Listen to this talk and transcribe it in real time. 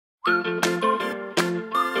Ciao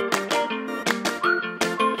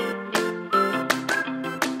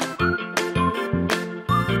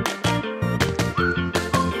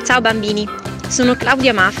bambini, sono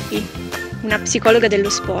Claudia Maffi, una psicologa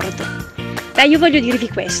dello sport. Io voglio dirvi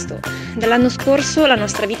questo: dall'anno scorso la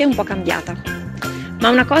nostra vita è un po' cambiata, ma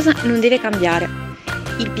una cosa non deve cambiare: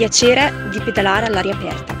 il piacere di pedalare all'aria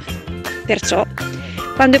aperta. Perciò,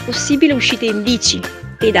 quando è possibile, uscite in bici,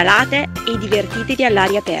 pedalate e divertitevi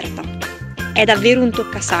all'aria aperta. È davvero un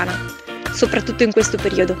toccasana, soprattutto in questo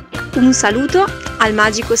periodo. Un saluto al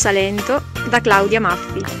magico Salento da Claudia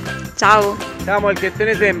Maffi. Ciao! Samuel, che te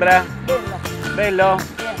ne sembra? Bello. Bello?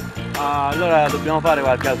 Sì. Ah, allora dobbiamo fare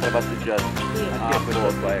qualche altra passeggiata. Sì. Ah,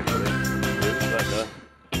 qua, ecco. Guarda.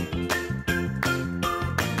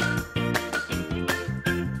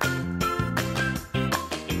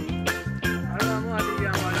 Allora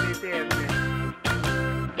arriviamo alle terme.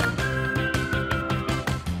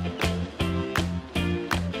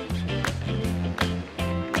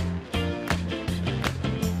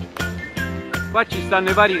 Qua ci stanno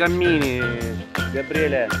i vari cammini,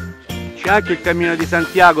 Gabriele. C'è anche il cammino di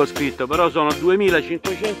Santiago scritto, però sono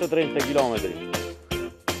 2530 km.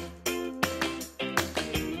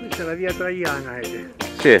 Questa è la via Traiana,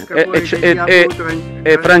 Sì,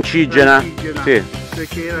 è francigena. Sì.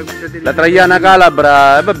 Perché era quella delle La Traiana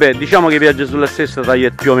Calabra, vabbè, diciamo che viaggia sulla stessa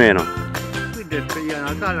taglia più o meno. Questa è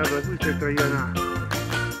Traiana Calabra, questa è Traiana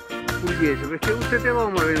Pugliese, perché tutte e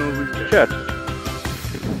Roma avevano questa. Certo.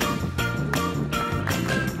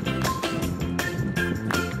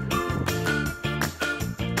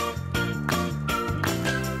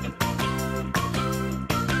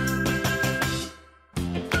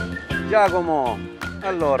 Giacomo,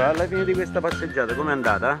 allora, alla fine di questa passeggiata com'è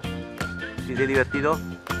andata? Ti sei divertito?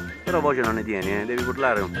 Però voce non ne tieni, devi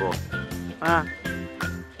urlare un po'.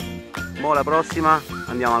 Mo' la prossima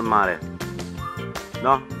andiamo al mare.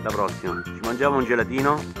 No? La prossima. Ci mangiamo un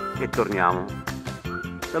gelatino e torniamo.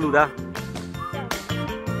 Saluta!